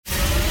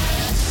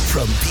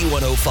From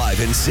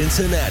B105 in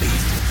Cincinnati,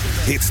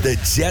 it's the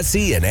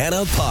Jesse and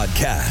Anna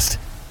podcast.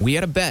 We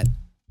had a bet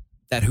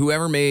that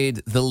whoever made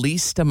the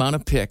least amount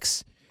of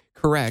picks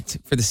correct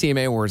for the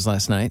CMA Awards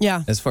last night,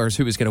 as far as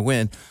who was going to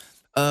win,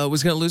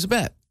 was going to lose a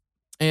bet.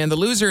 And the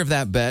loser of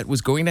that bet was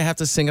going to have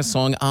to sing a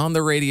song on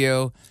the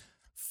radio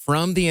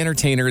from the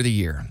Entertainer of the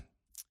Year,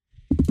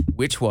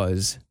 which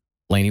was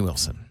Lainey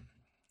Wilson.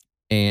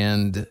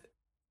 And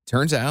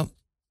turns out,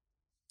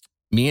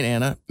 me and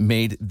Anna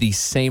made the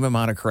same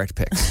amount of correct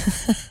picks.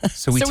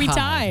 So we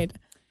tied.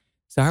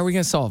 So how are we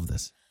going to solve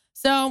this?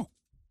 So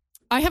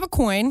I have a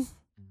coin.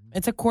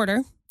 It's a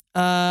quarter.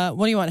 What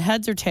do you want,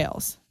 heads or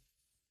tails?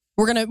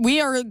 We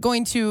are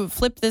going to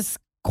flip this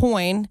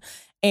coin,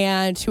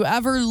 and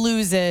whoever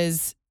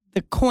loses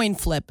the coin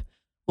flip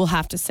will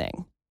have to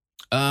sing.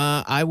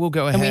 I will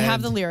go ahead. And we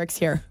have the lyrics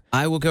here.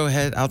 I will go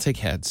ahead. I'll take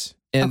heads.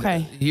 And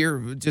here,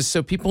 just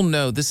so people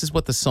know, this is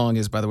what the song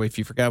is, by the way, if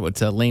you forgot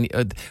what Lainey...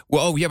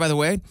 by the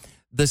way,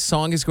 the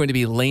song is going to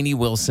be Lainey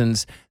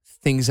Wilson's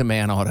Things a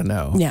Man Ought to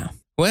Know. Yeah.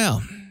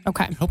 Well,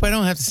 okay. Hope I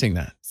don't have to sing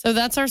that. So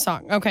that's our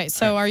song. Okay,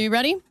 so are you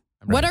ready?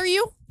 What are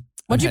you?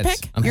 What'd you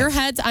pick? You're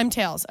heads, I'm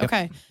tails. Yep.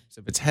 Okay.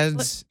 So if it's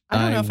heads, I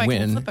don't know if I win.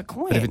 can flip a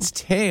coin. But if it's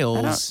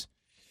tails,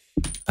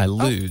 I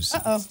lose.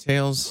 If it's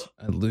tails,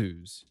 I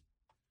lose.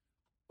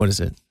 What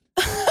is it?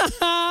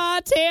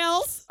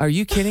 Tails. Are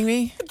you kidding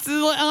me? It's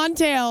on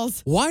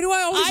tails. Why do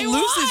I always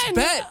lose this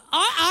bet?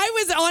 I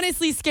was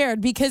honestly scared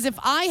because if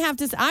I have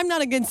to, I'm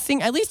not a good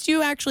singer. At least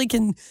you actually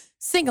can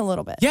sing a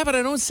little bit. Yeah, but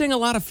I don't sing a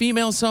lot of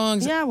female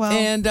songs. Yeah, well.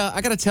 And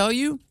I got to tell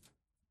you,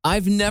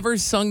 I've never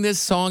sung this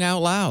song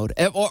out loud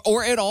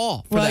or at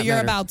all. Well, you're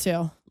about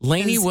to.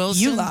 Lainey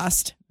Wilson. You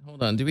lost.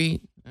 Hold on. Do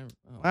we?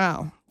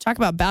 Wow. Talk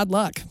about bad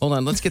luck. Hold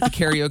on. Let's get the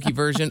karaoke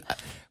version.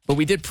 But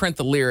we did print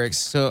the lyrics,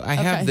 so I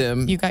have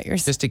them. You got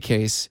yours. Just in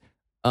case.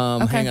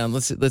 Hang on.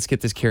 Let's get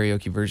this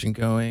karaoke version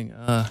going.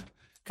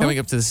 Coming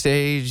up to the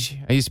stage.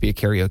 I used to be a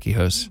karaoke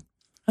host.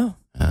 Oh.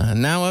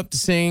 Now up to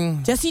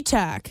sing. Jesse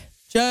Tack.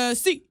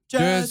 Jesse.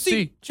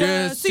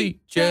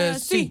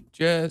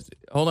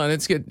 Hold on.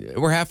 It's good.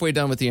 We're halfway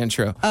done with the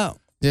intro. Oh.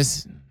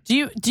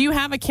 Do you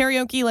have a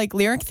karaoke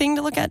lyric thing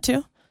to look at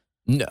too?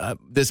 No. I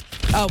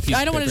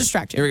don't want to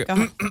distract you. Here we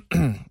go.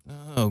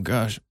 Oh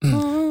gosh.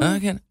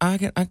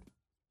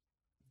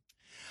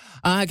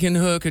 I can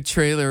hook a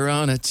trailer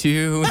on a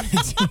 2.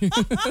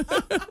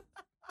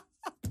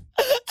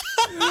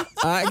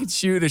 I can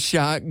shoot a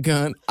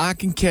shotgun. I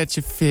can catch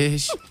a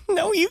fish.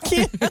 No, you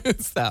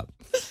can't. Stop.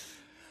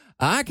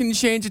 I can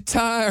change a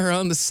tire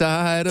on the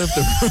side of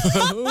the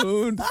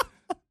road.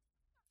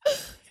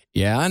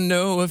 Yeah, I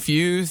know a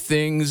few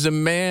things a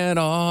man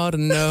ought to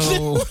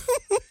know.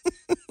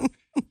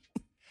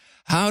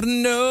 How to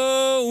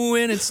know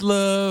when it's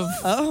love.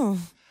 Oh.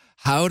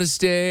 How to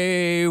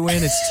stay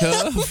when it's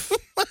tough.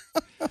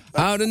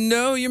 How to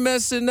know you're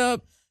messing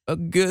up a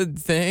good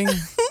thing.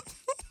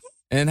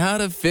 And how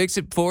to fix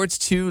it before it's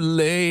too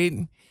late.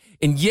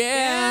 And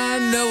I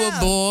know a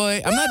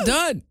boy, I'm not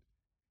done,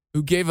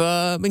 who gave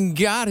up and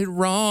got it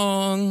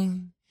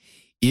wrong.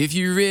 If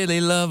you really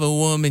love a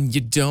woman,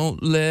 you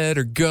don't let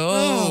her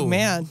go. Oh,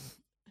 man.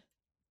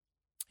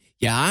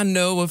 Yeah, I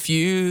know a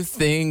few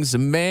things a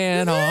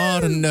man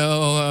ought to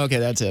know. Okay,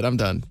 that's it. I'm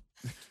done.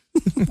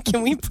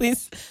 Can we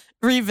please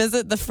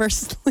revisit the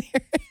first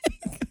lyric?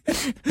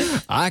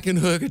 I can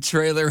hook a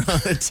trailer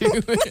on a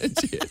 2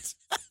 inches.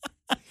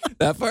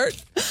 That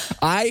part?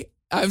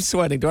 I'm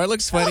sweating. Do I look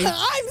sweaty?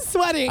 I'm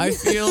sweating. I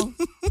feel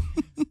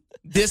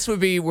this would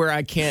be where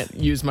I can't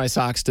use my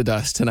socks to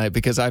dust tonight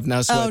because I've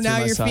now sweat through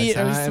my socks. Oh, now your feet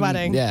are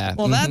sweating. Yeah.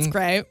 Well, that's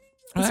great.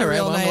 That's all right.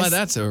 Well, I'm glad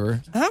that's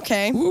over.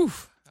 Okay.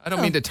 Oof. I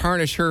don't mean to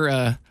tarnish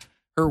her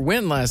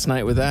win last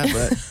night with that,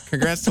 but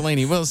congrats to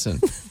Lainey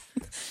Wilson.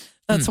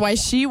 That's why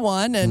she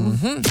won.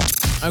 And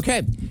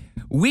Okay.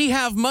 We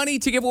have money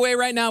to give away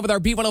right now with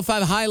our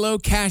B105 high-low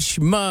cash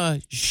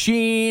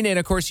machine. And,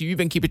 of course, you've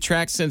been keeping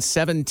track since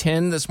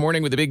 7:10 this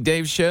morning with the Big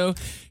Dave Show.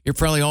 You're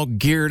probably all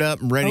geared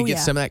up and ready to get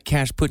some of that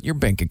cash put in your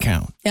bank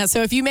account. Yeah,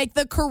 so if you make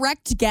the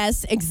correct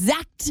guess,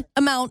 exact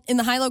amount in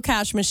the high-low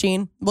cash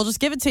machine, we'll just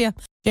give it to you.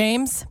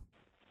 James?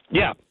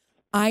 Yeah.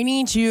 I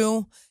need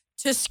you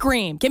to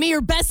scream. Give me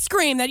your best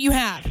scream that you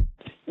have.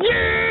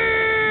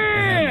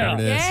 Yeah!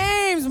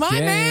 James, my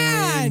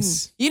man.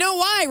 You know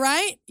why,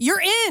 right?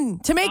 You're in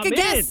to make a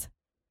guess.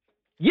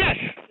 Yes.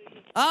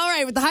 All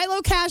right, with the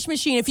high-low cash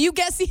machine, if you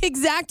guess the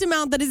exact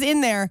amount that is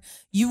in there,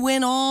 you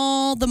win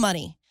all the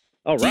money.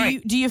 All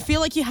right. Do you feel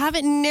like you have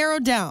it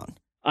narrowed down?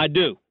 I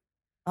do.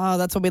 Oh,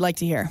 that's what we like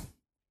to hear.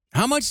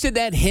 How much did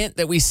that hint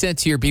that we sent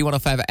to your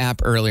B105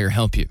 app earlier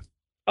help you?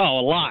 Oh,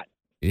 a lot.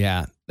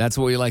 Yeah, that's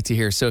what we like to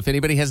hear. So if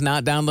anybody has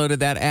not downloaded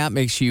that app,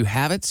 make sure you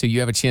have it so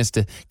you have a chance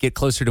to get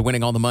closer to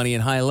winning all the money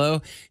in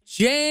high-low.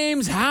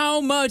 James,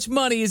 how much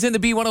money is in the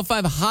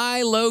B105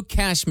 high-low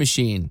cash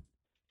machine?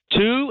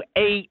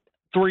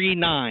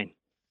 2839.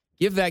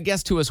 Give that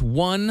guess to us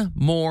one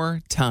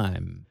more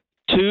time.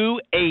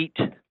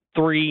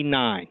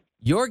 2839.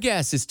 Your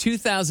guess is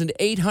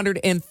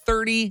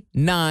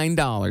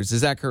 $2,839.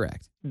 Is that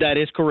correct? That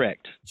is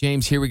correct.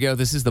 James, here we go.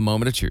 This is the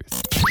moment of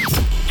truth.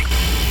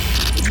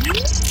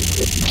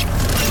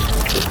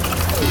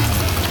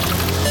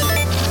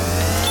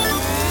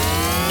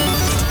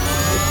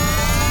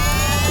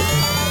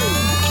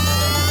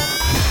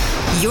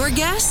 Your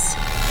guess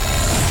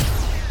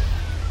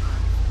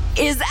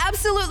is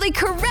absolutely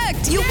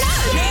correct. You won.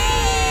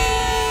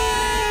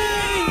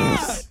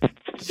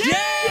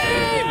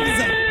 James!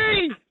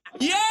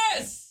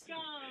 Yes!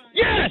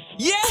 Yes!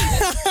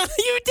 Yes!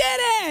 You did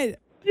it!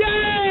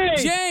 Yay!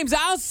 James,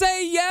 I'll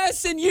say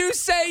yes and you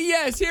say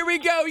yes. Here we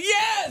go.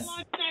 Yes!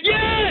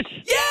 Yes!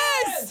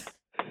 Yes!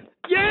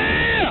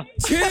 Yeah!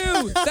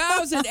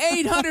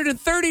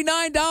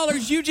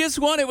 $2,839. You just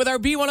won it with our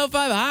B105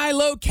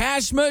 high-low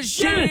cash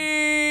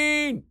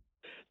machine.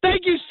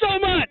 Thank you so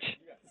much.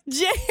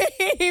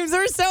 James,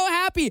 we're so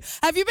happy.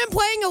 Have you been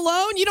playing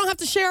alone? You don't have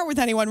to share it with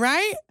anyone,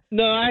 right?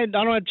 No, I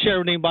don't have to share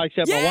with anybody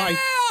except my wife.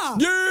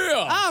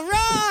 Yeah! All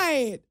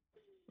right.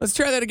 Let's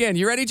try that again.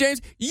 You ready,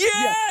 James?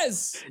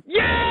 Yes!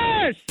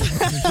 Yes!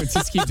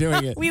 Just keep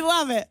doing it. We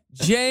love it.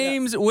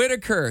 James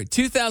Whitaker,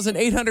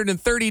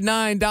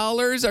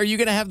 $2,839. Are you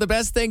going to have the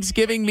best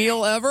Thanksgiving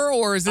meal ever,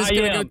 or is this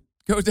going to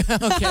go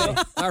down? Okay.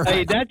 All right.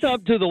 Hey, that's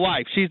up to the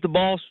wife. She's the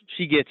boss.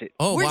 She gets it.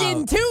 Oh, We're wow.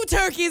 getting 2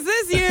 turkeys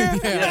this year.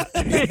 Yeah.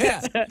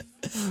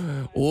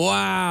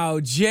 Wow,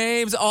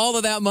 James, all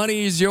of that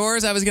money is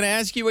yours. I was going to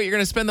ask you what you're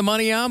going to spend the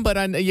money on,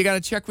 but you got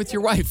to check with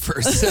your wife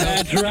first. So.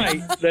 That's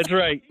right. That's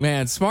right.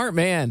 Man, smart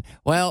man.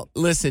 Well,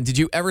 listen, did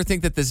you ever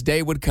think that this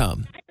day would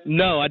come?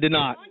 No, I did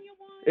not.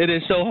 It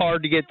is so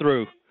hard to get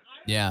through.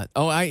 Yeah.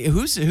 Oh,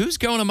 who's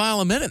going a mile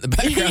a minute in the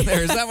background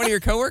there? Is that one of your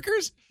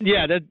coworkers?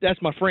 Yeah,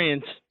 that's my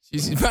friends.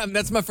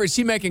 That's my first.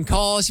 She making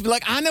calls. She'd be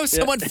like, I know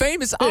someone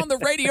famous on the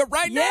radio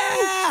right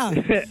now.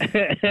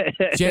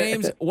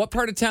 James, what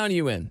part of town are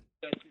you in?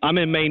 I'm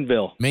in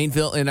Mainville.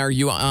 Mainville, and are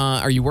you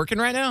working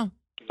right now?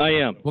 I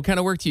am. What kind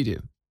of work do you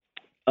do?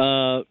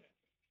 Oh,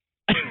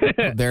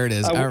 there it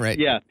is. All right.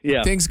 Yeah.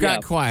 Things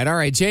got quiet. All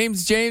right.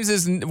 James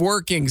is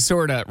working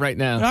sort of right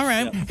now. All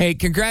right. Hey,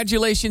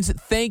 congratulations.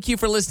 Thank you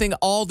for listening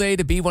all day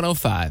to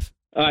B105.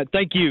 All right.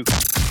 Thank you.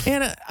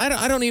 And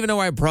I don't even know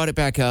why I brought it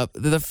back up.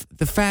 The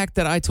fact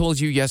that I told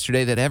you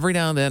yesterday that every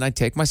now and then I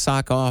take my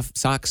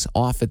socks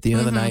off at the end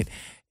of the night.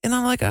 And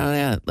I'm like, oh,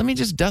 yeah, let me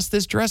just dust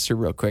this dresser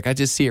real quick. I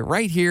just see it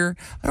right here.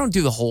 I don't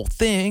do the whole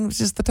thing. It's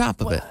just the top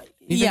of it.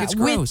 You think it's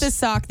gross? With the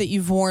sock that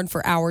you've worn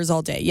for hours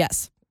all day.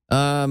 Yes.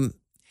 I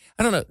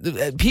don't know.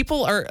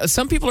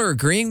 Some people are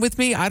agreeing with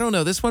me. I don't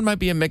know. This one might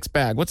be a mixed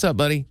bag. What's up,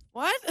 buddy?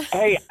 What?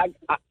 Hey,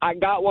 I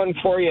got one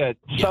for you.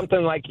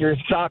 Something like your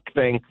sock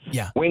thing.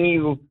 Yeah. When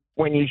you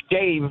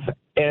shave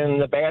in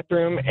the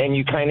bathroom and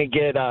you kind of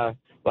get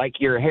like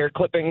your hair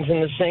clippings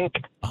in the sink,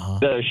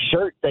 the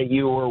shirt that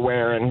you were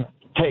wearing,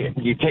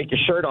 you take your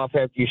shirt off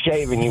after you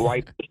shave and you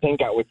wipe the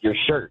sink out with your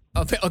shirt.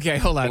 Okay,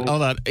 hold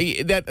on.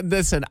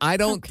 Listen, I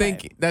don't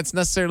think that's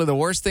necessarily the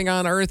worst thing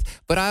on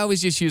earth, but I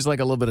always just use like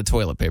a little bit of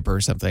toilet paper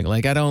or something.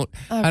 Like I don't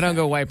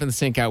go wiping the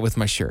sink out with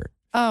my shirt.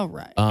 All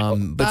right.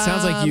 But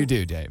sounds like you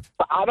do, Dave.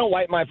 I don't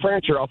wipe my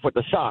furniture off with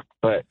a sock,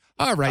 but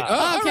all right.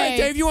 All right,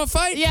 Dave, you want to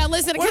fight? Yeah,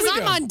 listen, because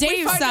I'm on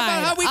Dave's side.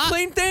 About how we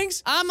clean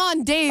things? I'm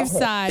on Dave's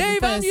side.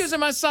 Dave, I'm using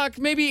my sock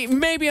maybe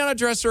on a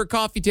dresser or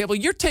coffee table.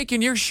 You're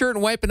taking your shirt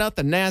and wiping out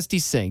the nasty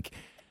sink.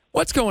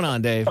 What's going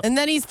on, Dave? And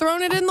then he's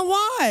thrown it in the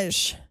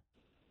wash.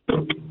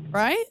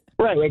 Right?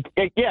 Right.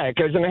 It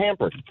goes in a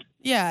hamper.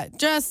 Yeah,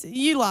 Jess,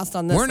 you lost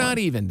on this We're one. not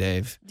even,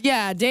 Dave.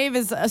 Yeah, Dave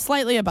is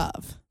slightly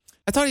above.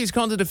 I thought he was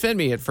calling to defend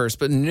me at first,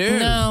 but no.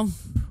 No.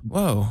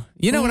 Whoa.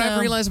 You know what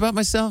I've realized about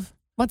myself?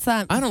 What's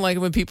that? I don't like it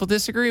when people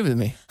disagree with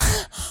me.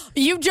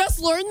 You just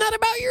learned that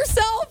about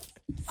yourself?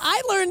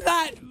 I learned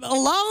that a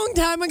long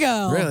time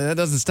ago. Really? That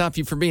doesn't stop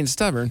you from being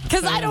stubborn.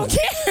 Because I don't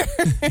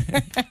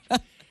care.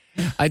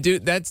 I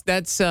do.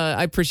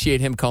 I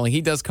appreciate him calling.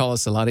 He does call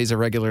us a lot. He's a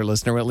regular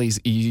listener, or at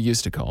least he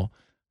used to call.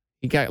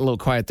 He got a little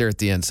quiet there at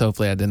the end, so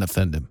hopefully I didn't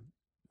offend him.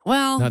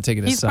 Well, Not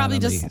taking his he's side probably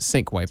on just the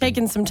sink wiping.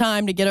 taking some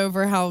time to get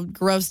over how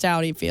grossed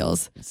out he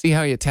feels. See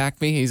how he attacked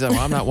me? He's like,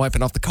 well, I'm not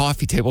wiping off the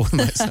coffee table with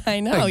myself. I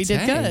know, Like, he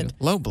did dang, good.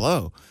 Low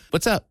blow.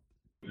 What's up?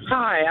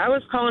 Hi, I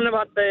was calling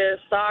about the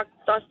sock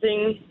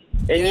dusting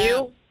and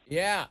you.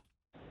 Yeah.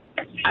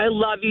 I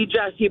love you,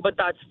 Jesse, but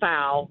that's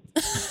foul.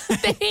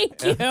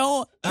 Thank you.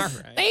 All right.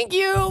 Thank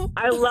you.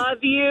 I love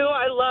you.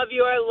 I love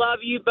you. I love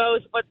you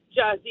both, but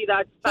Jesse,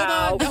 that's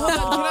foul.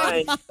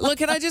 Hold on.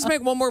 Can I just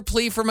make one more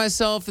plea for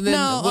myself, and then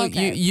No,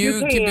 okay. you You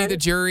can be can. the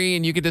jury,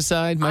 and you can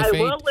decide my I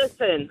fate. will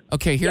listen.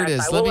 Okay, here Yes, it is.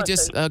 I Let will me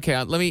just. listen.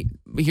 Okay,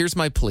 here's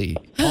my plea.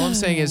 All I'm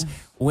saying is,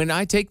 when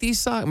I take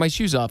my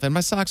shoes off and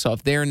my socks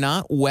off, they're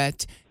not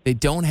wet. They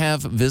don't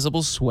have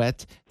visible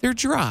sweat. They're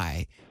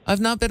dry. I've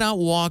not been out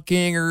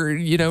walking or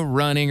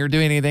running or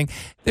doing anything.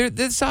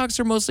 The socks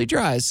are mostly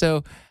dry.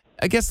 So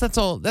I guess that's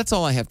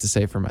all I have to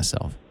say for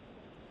myself.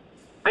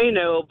 I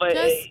know, but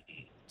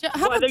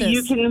How about Whether this?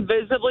 you can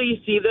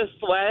visibly see the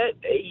sweat,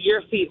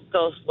 your feet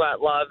still sweat,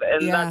 love,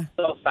 and that's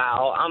so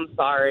foul. I'm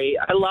sorry.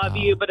 I love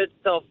you, but it's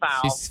still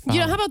foul.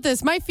 How about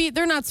this? My feet,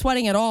 they're not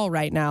sweating at all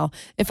right now.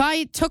 If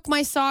I took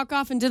my sock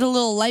off and did a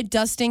little light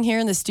dusting here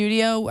in the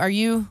studio, are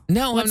you?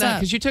 No, I'm not,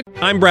 because you took...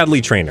 I'm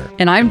Bradley Trainer.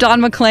 And I'm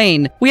Don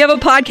McClain. We have a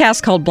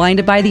podcast called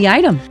Blinded by the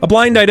Item. A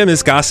blind item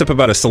is gossip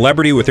about a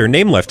celebrity with their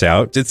name left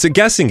out. It's a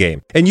guessing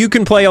game, and you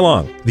can play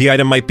along. The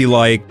item might be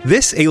like,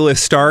 this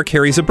A-list star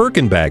carries a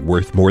Birkin bag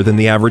worth more than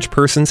the average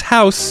person's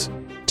house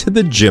to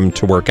the gym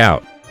to work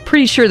out.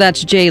 Pretty sure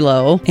that's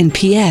J-Lo. And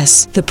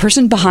P.S. the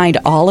person behind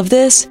all of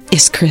this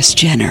is Kris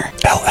Jenner,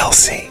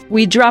 LLC.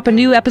 We drop a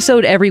new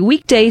episode every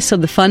weekday so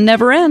the fun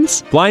never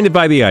ends. Blinded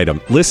by the Item.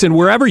 Listen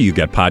wherever you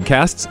get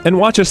podcasts and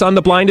watch us on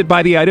the Blinded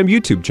by the Item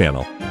YouTube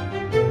channel.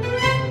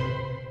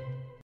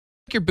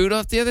 Your boot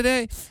off the other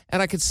day,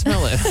 and I could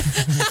smell it.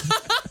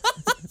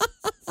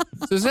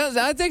 So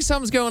I think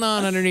something's going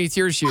on underneath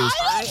your shoes.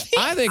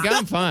 I think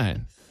I'm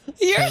fine.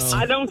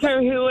 I don't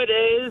care who it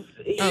is.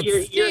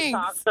 Your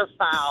socks are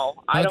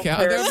foul. I don't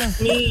care if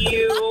it's me,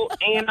 you,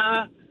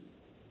 Anna.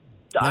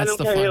 I don't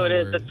care who it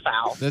is. It's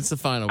foul. That's the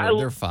final word.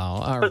 They're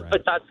foul. All right.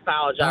 But that's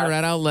foul, Josh. All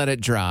right, I'll let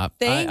it drop.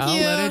 I'll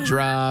let it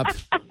drop.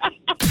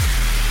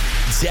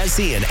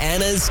 Jesse and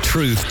Anna's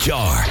Truth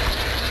Jar.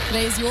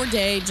 Today's your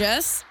day,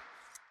 Jess.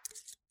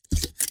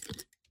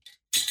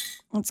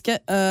 Let's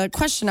get a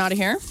question out of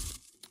here.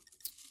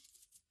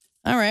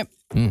 All right.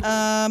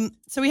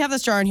 So we have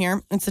this jar in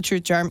here. It's the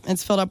truth jar.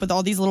 It's filled up with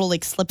all these little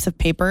like slips of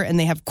paper, and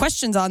they have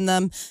questions on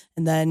them.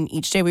 And then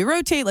each day we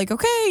rotate, like,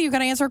 okay, you got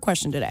to answer a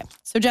question today.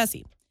 So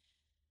Jesse,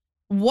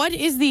 what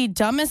is the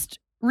dumbest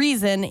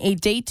reason a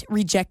date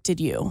rejected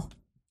you?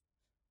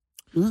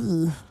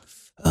 Ooh.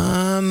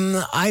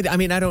 I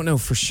mean, I don't know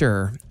for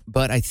sure,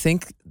 but I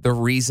think the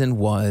reason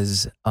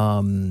was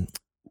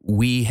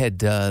we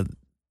had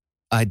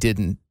I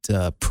didn't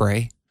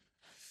pray.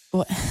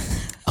 What?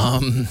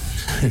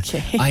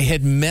 Okay. I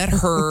had met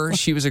her.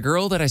 She was a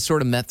girl that I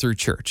sort of met through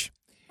church.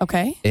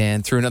 Okay.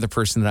 And through another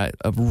person a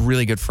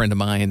really good friend of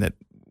mine that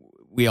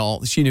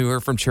she knew her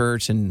from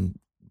church and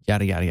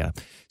yada, yada, yada.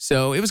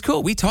 So it was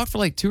cool. We talked for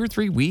like 2 or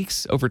 3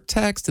 weeks over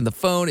text and the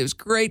phone. It was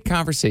great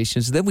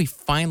conversations. Then we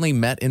finally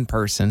met in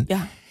person.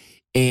 Yeah.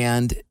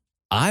 And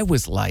I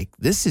was like,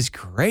 this is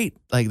great.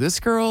 Like this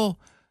girl,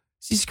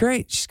 she's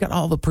great. She's got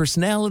all the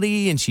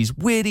personality and she's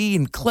witty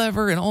and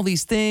clever and all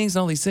these things.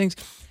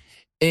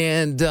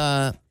 And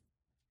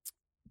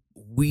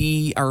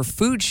our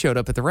food showed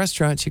up at the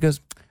restaurant. She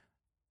goes,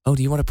 oh,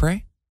 do you want to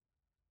pray?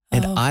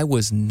 And I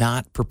was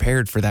not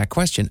prepared for that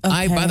question.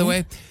 Okay. By the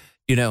way,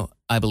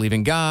 I believe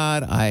in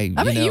God. I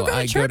go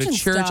to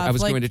church. I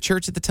was going to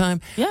church at the time.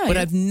 Yeah, but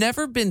I've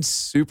never been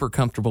super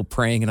comfortable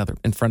praying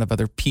in front of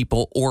other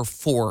people or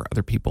for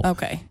other people.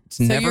 Okay. It's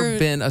never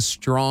been a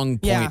strong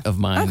point of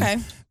mine. Okay.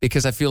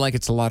 Because I feel like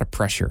it's a lot of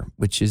pressure,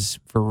 which is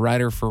for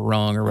right or for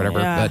wrong or whatever.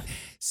 Yeah. But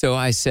so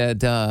I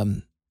said,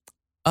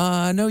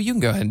 no, you can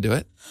go ahead and do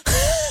it.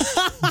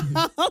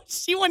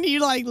 She wanted you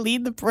to like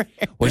lead the prayer.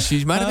 Well,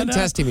 she might have been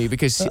testing me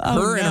because and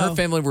her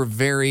family were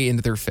very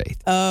into their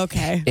faith.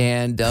 Okay.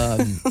 And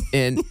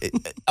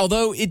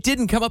although it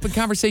didn't come up in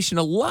conversation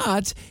a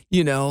lot,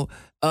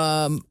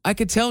 I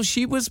could tell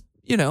she was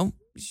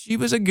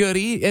a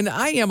goodie, and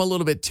I am a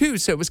little bit too,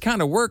 so it was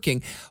kind of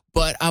working.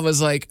 But I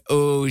was like,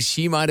 oh,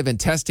 she might have been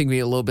testing me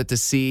a little bit to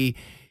see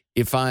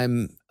if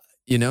I'm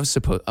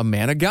a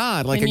man of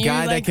God, like a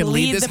guy that can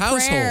lead this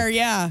household. Prayer,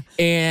 yeah.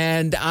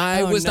 And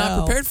I was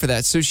not prepared for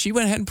that. So she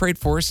went ahead and prayed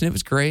for us, and it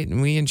was great.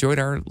 And we enjoyed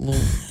our little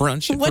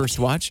brunch at First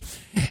Watch.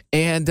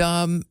 And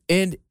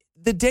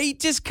the date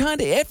just kind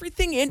of,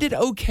 everything ended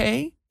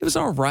okay. It was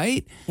all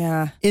right.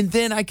 Yeah. And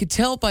then I could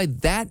tell by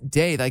that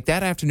day, like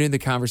that afternoon, the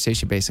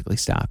conversation basically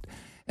stopped.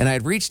 And I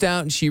had reached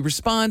out and she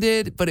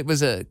responded, but it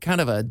was a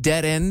kind of a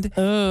dead end.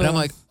 And I'm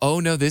like,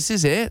 oh no, this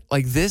is it.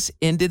 Like this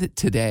ended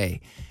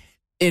today.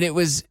 And that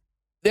was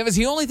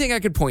the only thing I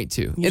could point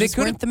to. You just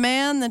weren't the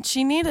man that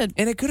she needed.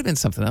 And it could have been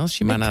something else.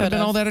 She might not have been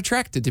all that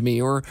attracted to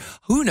me, or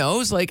who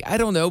knows? Like, I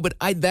don't know. But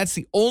that's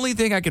the only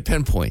thing I could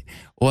pinpoint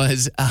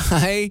was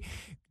I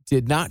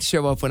did not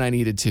show up when I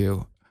needed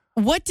to.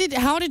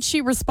 How did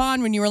she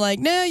respond when you were like,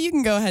 no, you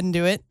can go ahead and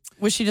do it?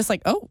 Was she just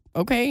like, oh,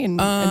 okay, and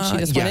she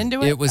just went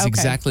into it? It was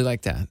exactly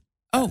like that.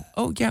 Oh,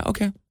 yeah,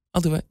 okay,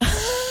 I'll do it.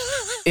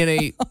 In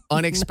a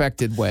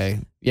unexpected way.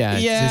 Yeah. So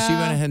she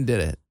went ahead and did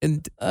it.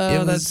 And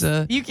it was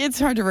it's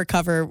hard to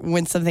recover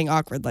when something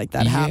awkward like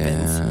that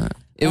happens.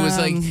 It was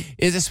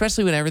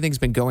especially when everything's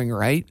been going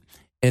right.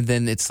 And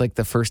then it's like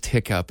the first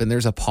hiccup and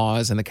there's a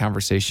pause in the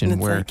conversation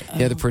where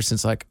the other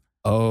person's like,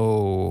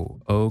 oh,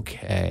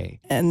 okay.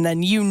 And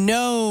then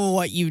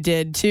what you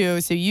did too,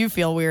 so you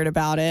feel weird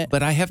about it.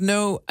 But I have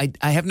no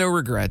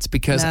regrets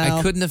because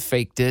I couldn't have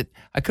faked it.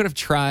 I could have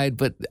tried,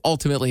 but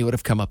ultimately it would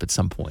have come up at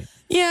some point.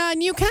 Yeah,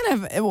 and you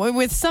kind of,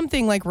 with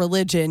something like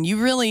religion,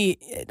 you really,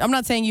 I'm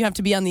not saying you have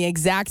to be on the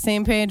exact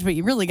same page, but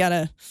you really got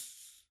to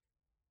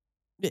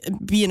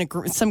be in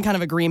some kind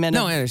of agreement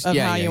of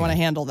how you want to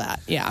handle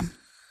that. Yeah.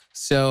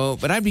 So,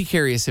 but I'd be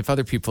curious if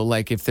other people,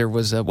 like if there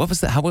was what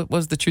was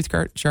the truth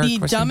card?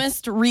 The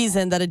dumbest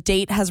reason that a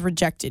date has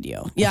rejected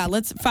you. Yeah,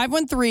 let's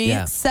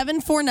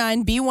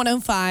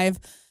 513-749-B105.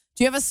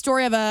 Do you have a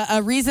story of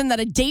a reason that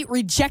a date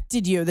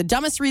rejected you? The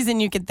dumbest reason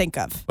you can think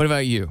of. What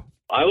about you?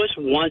 I was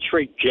once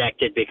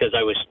rejected because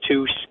I was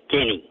too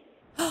skinny.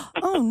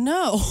 Oh,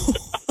 no.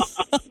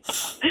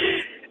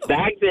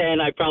 Back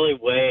then, I probably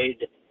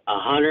weighed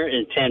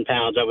 110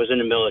 pounds. I was in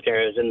the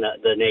military. I was in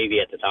the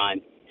Navy at the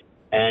time.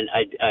 And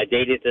I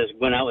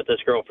went out with this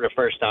girl for the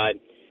first time.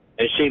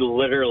 And she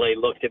literally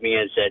looked at me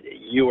and said,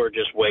 "You are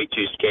just way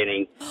too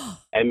skinny."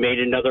 And made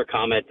another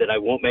comment that I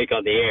won't make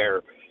on the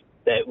air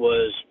that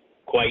was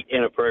quite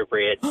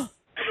inappropriate.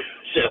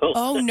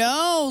 Oh,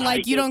 no.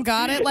 Like, you don't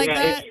got it like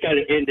that? It's kind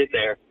of ended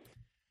there.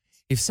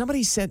 If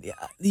somebody said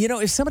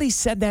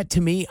that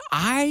to me,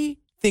 I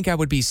think I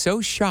would be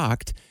so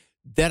shocked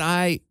that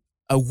I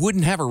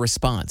wouldn't have a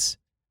response.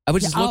 I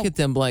would just look at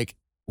them like,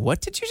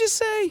 what did you just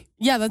say?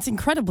 Yeah, that's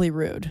incredibly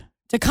rude.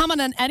 To comment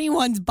on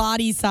anyone's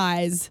body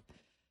size.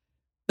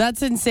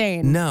 That's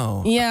insane.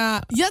 No.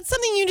 Yeah. That's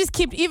something you just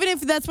keep, even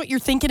if that's what you're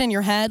thinking in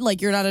your head,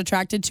 like you're not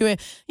attracted to it,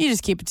 you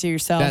just keep it to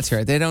yourself. That's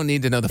right. They don't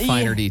need to know the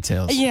finer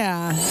details.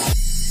 Yeah.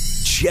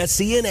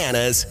 Jesse and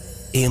Anna's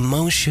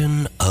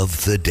emotion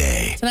of the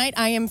day. Tonight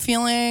I am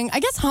feeling, I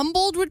guess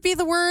humbled would be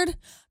the word.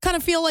 Kind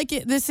of feel like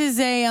this is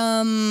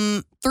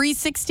a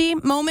 360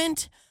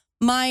 moment.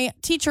 My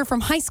teacher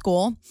from high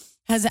school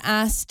has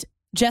asked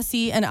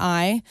Jesse and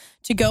I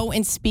to go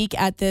and speak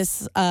at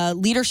this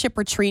leadership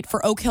retreat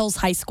for Oak Hills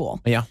High School.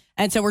 Yeah.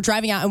 And so we're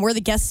driving out and we're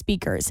the guest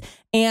speakers.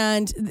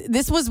 And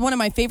this was one of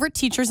my favorite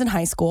teachers in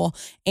high school.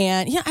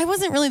 And yeah, I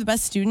wasn't really the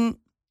best student.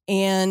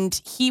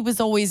 And he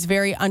was always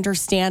very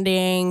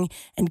understanding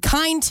and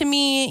kind to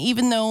me,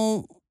 even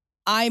though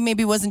I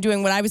maybe wasn't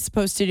doing what I was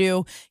supposed to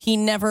do. He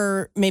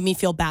never made me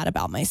feel bad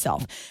about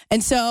myself.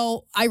 And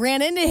so I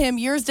ran into him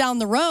years down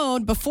the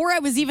road before I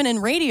was even in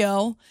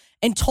radio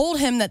and told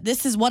him that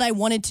this is what I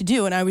wanted to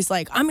do. And I was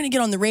like, I'm going to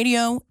get on the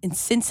radio in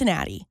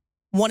Cincinnati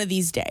one of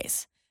these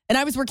days. And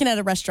I was working at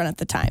a restaurant at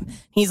the time.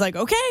 He's like,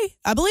 okay,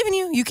 I believe in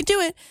you. You can do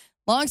it.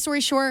 Long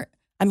story short,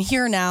 I'm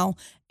here now.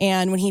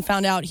 And when he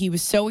found out, he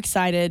was so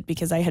excited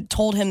because I had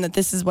told him that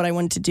this is what I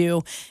wanted to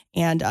do.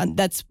 And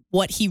that's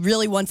what he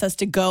really wants us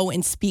to go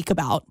and speak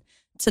about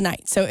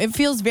tonight. So it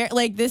feels very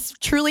like this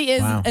truly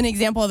is an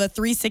example of a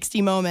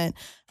 360 moment.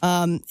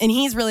 And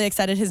he's really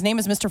excited. His name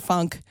is Mr.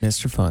 Funk.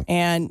 Mr. Funk.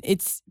 And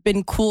it's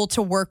been cool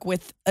to work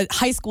with a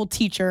high school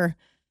teacher.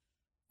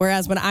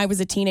 Whereas when I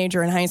was a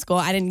teenager in high school,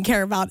 I didn't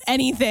care about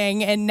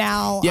anything. And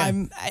now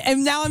I'm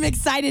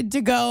excited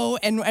to go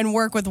and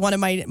work with one of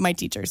my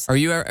teachers. Are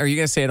you going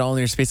to say it all in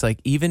your speech? Like,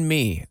 even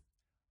me,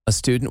 a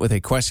student with a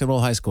questionable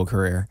high school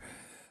career,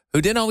 who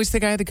didn't always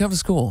think I had to come to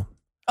school.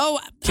 Oh,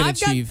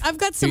 I've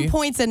got some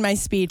points in my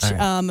speech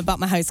about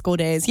my high school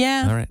days.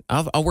 Yeah. All right.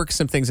 I'll work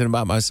some things in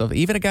about myself.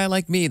 Even a guy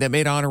like me that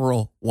made honor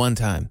roll one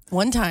time.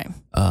 One time.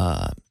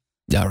 All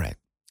right.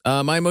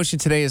 My emotion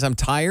today is I'm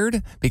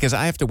tired because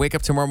I have to wake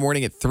up tomorrow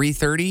morning at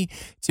 3:30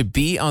 to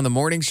be on the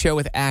morning show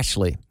with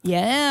Ashley.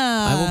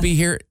 Yeah. I will be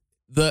here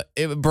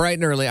bright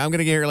and early. I'm going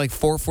to get here like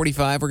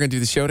 4:45. We're going to do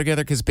the show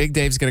together because Big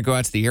Dave's going to go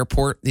out to the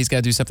airport. He's got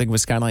to do something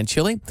with Skyline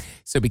Chili.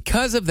 So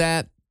because of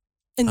that,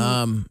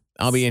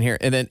 I'll be in here.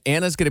 And then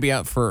Anna's going to be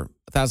out for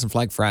 1,000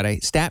 Flag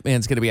Friday.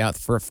 Statman's going to be out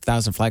for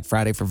 1,000 Flag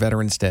Friday for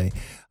Veterans Day,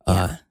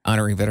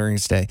 honoring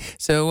Veterans Day.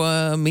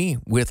 So me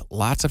with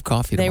lots of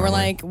coffee tomorrow. They were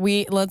like,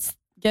 let's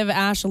give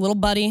Ash a little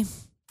buddy.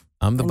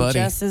 I'm the buddy.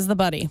 Jess is the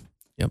buddy.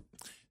 Yep.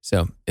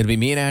 So it'll be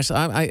me and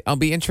Ashley. I'll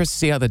be interested to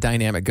see how the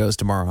dynamic goes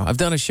tomorrow. I've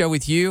done a show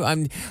with you.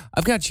 I've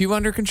got you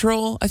under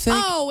control, I think.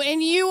 Oh,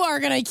 and you are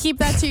going to keep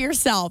that to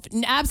yourself.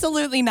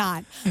 Absolutely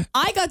not.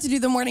 I got to do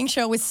the morning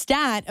show with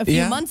Stat a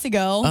few months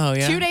ago. Oh,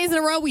 yeah. 2 days in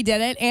a row we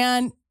did it,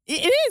 and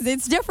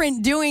it's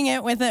different doing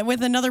it with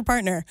another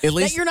partner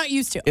that you're not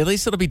used to. At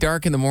least it'll be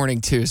dark in the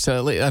morning too.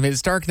 So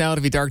it's dark now.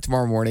 It'll be dark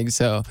tomorrow morning.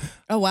 So.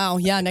 Oh wow,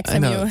 yeah. Next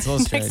time you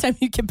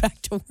get back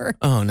to work.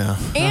 Oh no.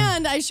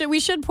 And we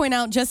should point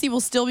out Jesse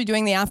will still be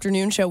doing the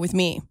afternoon show with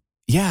me.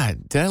 Yeah.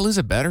 Did I lose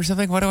a bet or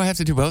something? Why do I have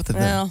to do both of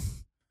them? Well,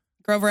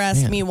 Grover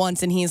asked me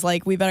once, and he's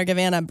like, "We better give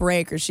Anna a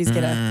break, or she's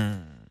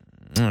gonna."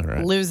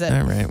 Lose it.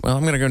 All right. Well,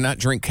 I'm going to go not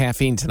drink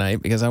caffeine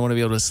tonight because I want to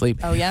be able to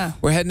sleep. Oh, yeah.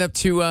 We're heading up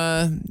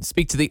to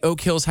speak to the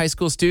Oak Hills High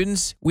School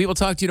students. We will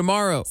talk to you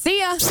tomorrow. See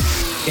ya.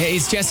 Hey,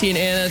 it's Jesse and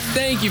Anna.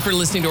 Thank you for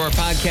listening to our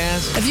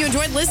podcast. If you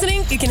enjoyed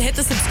listening, you can hit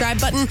the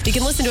subscribe button. You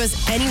can listen to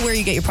us anywhere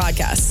you get your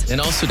podcasts. And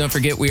also, don't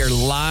forget, we are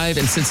live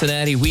in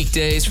Cincinnati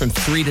weekdays from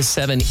 3 to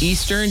 7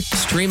 Eastern.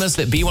 Stream us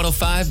at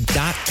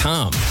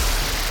B105.com.